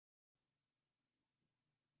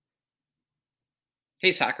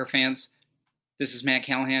Hey, soccer fans. This is Matt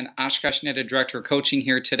Callahan, Oshkosh United Director of Coaching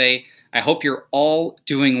here today. I hope you're all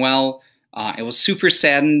doing well. I was super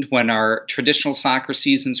saddened when our traditional soccer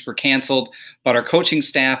seasons were canceled, but our coaching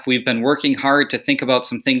staff, we've been working hard to think about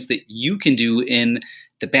some things that you can do in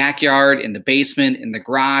the backyard, in the basement, in the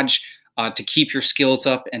garage to keep your skills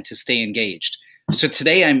up and to stay engaged. So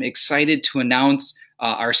today I'm excited to announce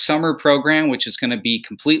our summer program, which is going to be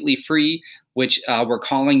completely free, which we're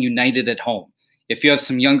calling United at Home. If you have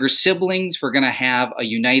some younger siblings, we're going to have a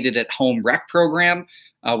United at Home rec program,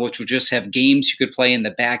 which will just have games you could play in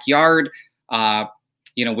the backyard,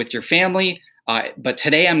 with your family. But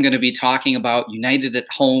today I'm going to be talking about United at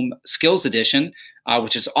Home Skills Edition,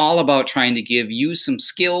 which is all about trying to give you some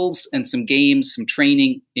skills and some games, some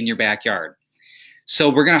training in your backyard. So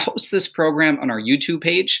we're going to host this program on our YouTube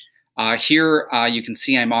page. Here you can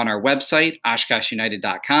see I'm on our website,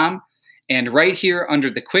 oshkoshunited.com. And right here under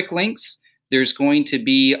the quick links, there's going to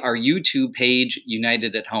be our YouTube page,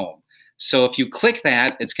 United at Home. So if you click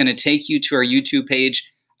that, it's going to take you to our YouTube page.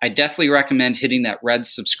 I definitely recommend hitting that red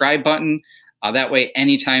subscribe button. That way,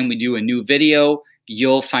 anytime we do a new video,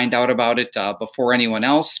 you'll find out about it before anyone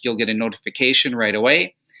else. You'll get a notification right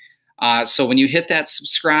away. So when you hit that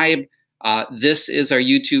subscribe, this is our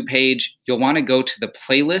YouTube page. You'll want to go to the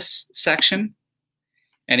playlists section.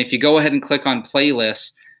 And if you go ahead and click on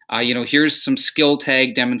playlists, here's some skill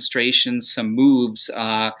tag demonstrations, some moves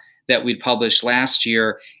that we published last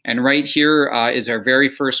year. And right here is our very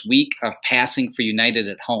first week of passing for United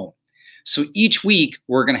at Home. So each week,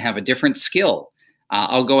 we're going to have a different skill.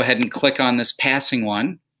 I'll go ahead and click on this passing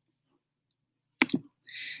one.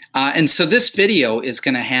 And so this video is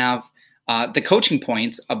going to have the coaching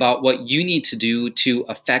points about what you need to do to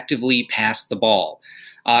effectively pass the ball.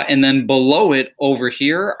 And then below it over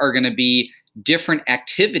here are going to be different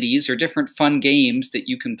activities or different fun games that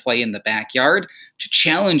you can play in the backyard to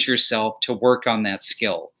challenge yourself to work on that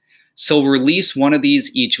skill. So we'll release one of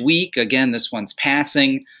these each week. Again, this one's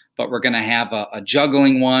passing, but we're going to have a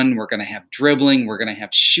juggling one. We're going to have dribbling. We're going to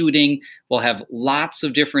have shooting. We'll have lots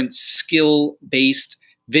of different skill-based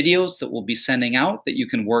videos that we'll be sending out that you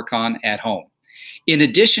can work on at home. In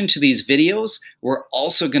addition to these videos, we're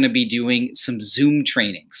also going to be doing some Zoom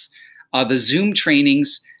trainings. The Zoom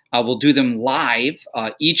trainings, we'll do them live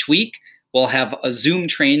each week. We'll have a Zoom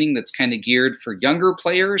training that's kind of geared for younger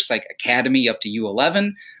players, like Academy up to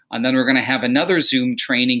U11. And then we're going to have another Zoom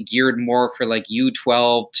training geared more for like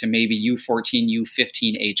U12 to maybe U14,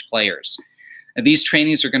 U15 age players. And these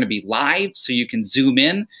trainings are going to be live, so you can Zoom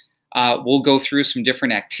in. We'll go through some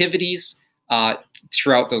different activities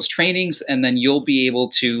throughout those trainings, and then you'll be able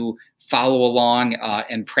to follow along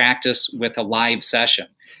and practice with a live session.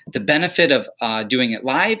 The benefit of doing it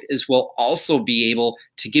live is we'll also be able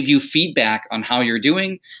to give you feedback on how you're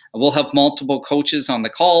doing. We'll have multiple coaches on the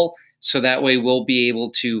call, so that way we'll be able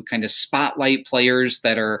to kind of spotlight players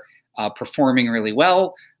that are performing really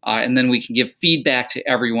well, and then we can give feedback to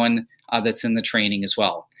everyone that's in the training as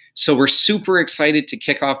well. So we're super excited to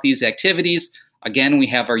kick off these activities. Again, we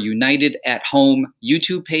have our United at Home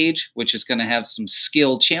YouTube page, which is going to have some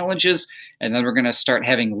skill challenges. And then we're going to start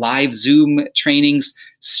having live Zoom trainings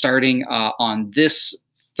starting on this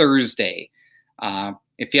Thursday.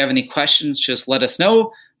 If you have any questions, just let us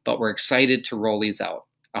know. But we're excited to roll these out.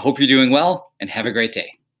 I hope you're doing well and have a great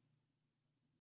day.